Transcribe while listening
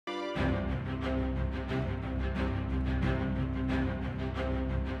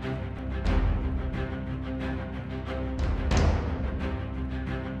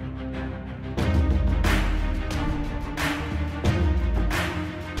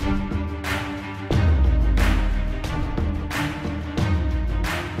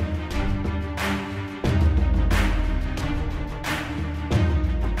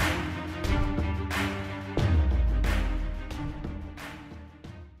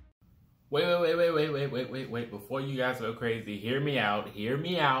Wait. Before you guys go crazy, hear me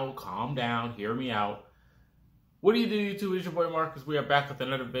out. Calm down. Hear me out. What do you do, YouTube? It's your boy Marcus. We are back with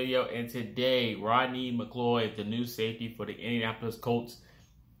another video. And today, Rodney McLeod, the new safety for the Indianapolis Colts,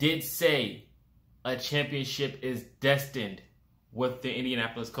 did say a championship is destined with the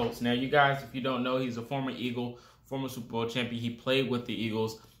Indianapolis Colts. Now, you guys, if you don't know, he's a former Eagle, former Super Bowl champion. He played with the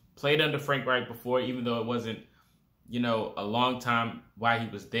Eagles, played under Frank Reich before, even though it wasn't, a long time while he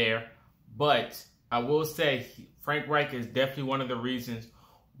was there. But I will say Frank Reich is definitely one of the reasons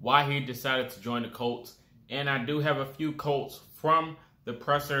why he decided to join the Colts. And I do have a few Colts from the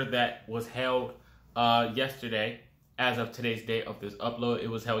presser that was held yesterday. As of today's date of this upload, it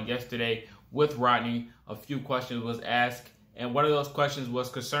was held yesterday with Rodney. A few questions was asked. And one of those questions was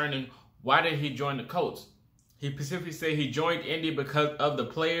concerning why did he join the Colts? He specifically said he joined Indy because of the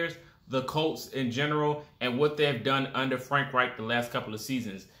players, the Colts in general, and what they have done under Frank Reich the last couple of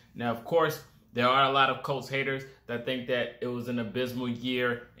seasons. Now, of course, there are a lot of Colts haters that think that it was an abysmal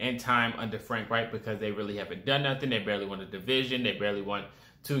year and time under Frank Reich because they really haven't done nothing. They barely won a division. They barely won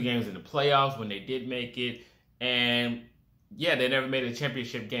 2 games in the playoffs when they did make it. And, yeah, they never made a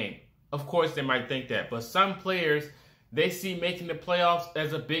championship game. Of course, they might think that. But some players, they see making the playoffs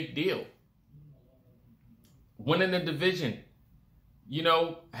as a big deal. Winning the division,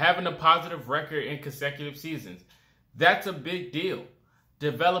 having a positive record in consecutive seasons. That's a big deal.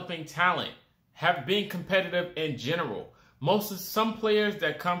 Developing talent, being competitive in general. Some players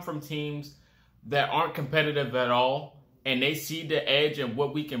that come from teams that aren't competitive at all, and they see the edge and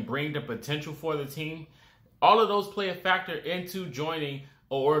what we can bring the potential for the team, all of those play a factor into joining an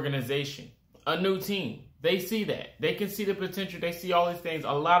organization, a new team. They see that. They can see the potential. They see all these things.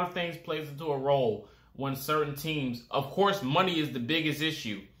 A lot of things plays into a role when certain teams, of course, money is the biggest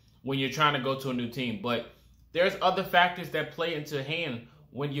issue when you're trying to go to a new team, but there's other factors that play into hand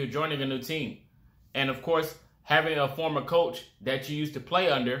when you're joining a new team. And of course, having a former coach that you used to play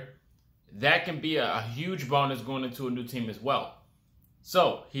under, that can be a huge bonus going into a new team as well.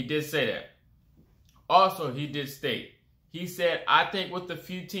 So he did say that. Also, he did state, he said, I think with a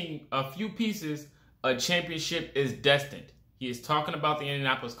few pieces, a championship is destined. He is talking about the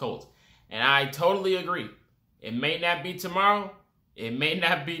Indianapolis Colts. And I totally agree. It may not be tomorrow. It may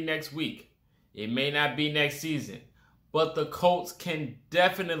not be next week. It may not be next season. But the Colts can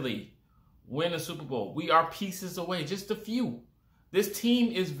definitely win a Super Bowl. We are pieces away, just a few. This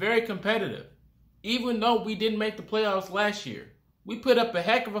team is very competitive. Even though we didn't make the playoffs last year, we put up a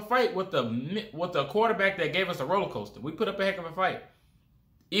heck of a fight with the quarterback that gave us a roller coaster. We put up a heck of a fight.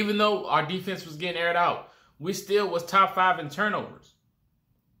 Even though our defense was getting aired out, we still was top 5 in turnovers.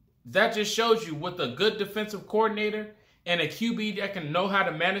 That just shows you with a good defensive coordinator and a QB that can know how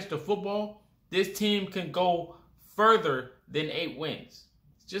to manage the football, this team can go further than 8 wins.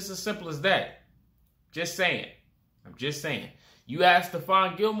 It's just as simple as that. Just saying. I'm just saying. You ask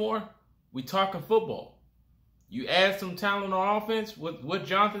Stephon Gilmore, we talking football. You add some talent on offense with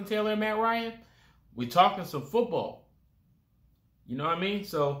Jonathan Taylor and Matt Ryan, we talking some football. You know what I mean?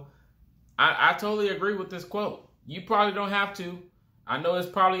 So I totally agree with this quote. You probably don't have to. I know it's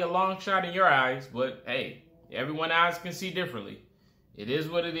probably a long shot in your eyes, but hey, everyone's eyes can see differently. It is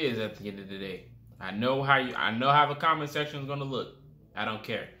what it is at the end of the day. I know how the comment section is going to look. I don't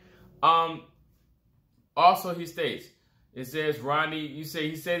care. Also, he states, it says, Rodney, he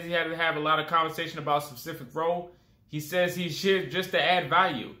says he had to have a lot of conversation about a specific role. He says he's here just to add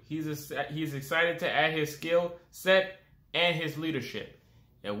value. He's excited to add his skill set and his leadership.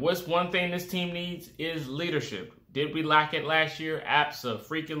 And what's one thing this team needs is leadership. Did we lack it last year?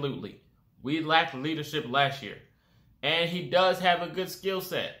 Abso-freaking-lutely. We lacked leadership last year. And he does have a good skill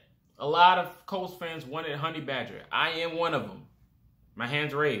set. A lot of Colts fans wanted Honey Badger. I am one of them. My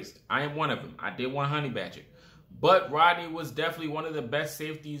hand's raised. I am one of them. I did want Honey Badger. But Rodney was definitely one of the best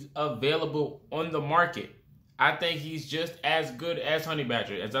safeties available on the market. I think he's just as good as Honey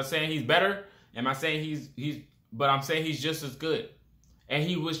Badger. As I'm saying he's better, am I saying but I'm saying he's just as good. And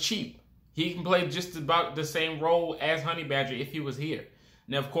he was cheap. He can play just about the same role as Honey Badger if he was here.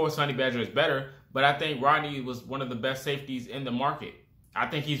 Now, of course, Honey Badger is better, but I think Rodney was one of the best safeties in the market. I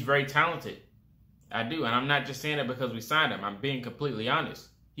think he's very talented. I do, and I'm not just saying that because we signed him. I'm being completely honest.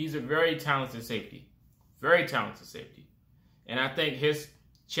 He's a very talented safety. Very talented safety. And I think his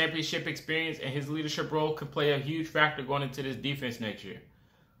championship experience and his leadership role could play a huge factor going into this defense next year.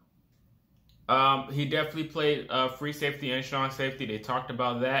 He definitely played free safety and strong safety. They talked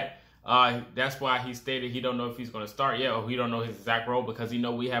about that. That's why he stated he don't know if he's going to start yet, or he don't know his exact role, because he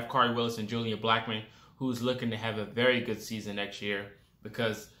know we have Corey Willis and Julian Blackmon, who's looking to have a very good season next year,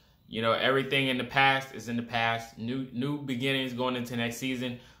 because everything in the past is in the past. New beginnings going into next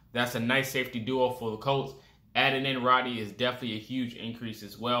season. That's a nice safety duo for the Colts. Adding in Rodney is definitely a huge increase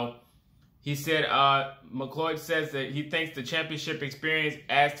as well. He said, McLeod says that he thinks the championship experience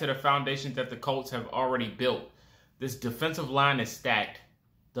adds to the foundation that the Colts have already built. This defensive line is stacked.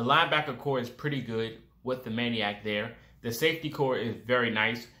 The linebacker core is pretty good with the Maniac there. The safety core is very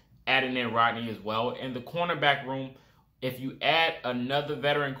nice, adding in Rodney as well. And the cornerback room, if you add another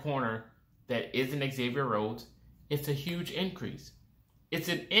veteran corner that isn't Xavier Rhodes, it's a huge increase. It's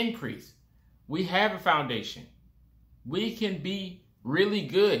an increase. We have a foundation. We can be really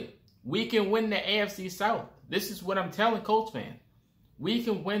good. We can win the AFC South. This is what I'm telling Colts fans. We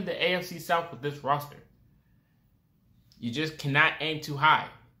can win the AFC South with this roster. You just cannot aim too high.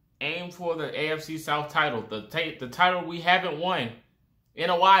 Aim for the AFC South title. The title we haven't won in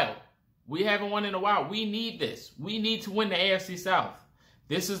a while. We haven't won in a while. We need this. We need to win the AFC South.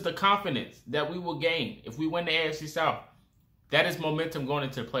 This is the confidence that we will gain if we win the AFC South. That is momentum going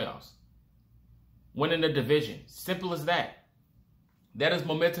into the playoffs. Winning the division. Simple as that. That is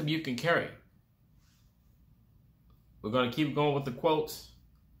momentum you can carry. We're going to keep going with the quotes.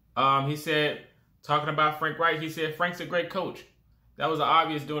 He said, talking about Frank Wright, he said, Frank's a great coach. That was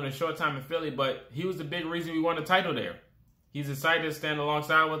obvious during a short time in Philly, but he was the big reason we won the title there. He's excited to stand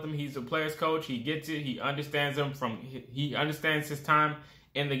alongside with him. He's a player's coach. He gets it. He understands he understands his time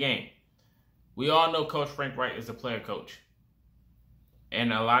in the game. We all know Coach Frank Wright is a player coach.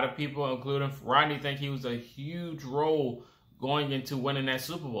 And a lot of people, including Rodney, think he was a huge role going into winning that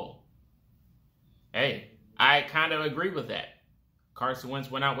Super Bowl. Hey, I kind of agree with that. Carson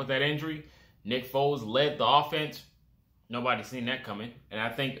Wentz went out with that injury. Nick Foles led the offense. Nobody's seen that coming. And I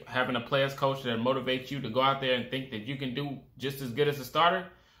think having a player's coach that motivates you to go out there and think that you can do just as good as a starter,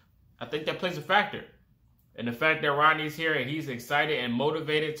 I think that plays a factor. And the fact that Rodney's here and he's excited and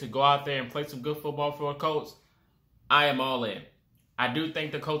motivated to go out there and play some good football for the Colts, I am all in. I do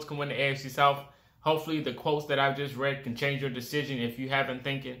think the Colts can win the AFC South. Hopefully the quotes that I've just read can change your decision if you haven't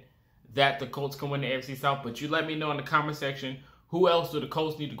thinking that the Colts can win the AFC South. But you let me know in the comment section, who else do the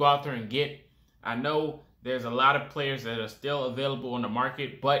Colts need to go out there and get? I know there's a lot of players that are still available on the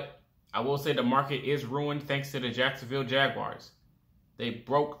market, but I will say the market is ruined thanks to the Jacksonville Jaguars. They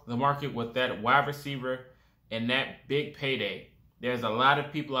broke the market with that wide receiver and that big payday. There's a lot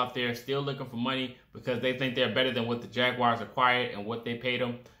of people out there still looking for money because they think they're better than what the Jaguars acquired and what they paid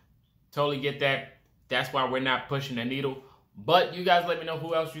them. Totally get that. That's why we're not pushing the needle. But you guys let me know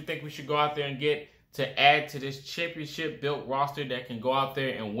who else you think we should go out there and get to add to this championship-built roster that can go out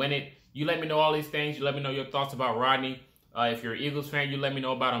there and win it. You let me know all these things. You let me know your thoughts about Rodney. If you're an Eagles fan, you let me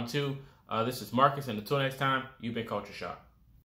know about him too. This is Marcus, and until next time, you've been Culture Shock.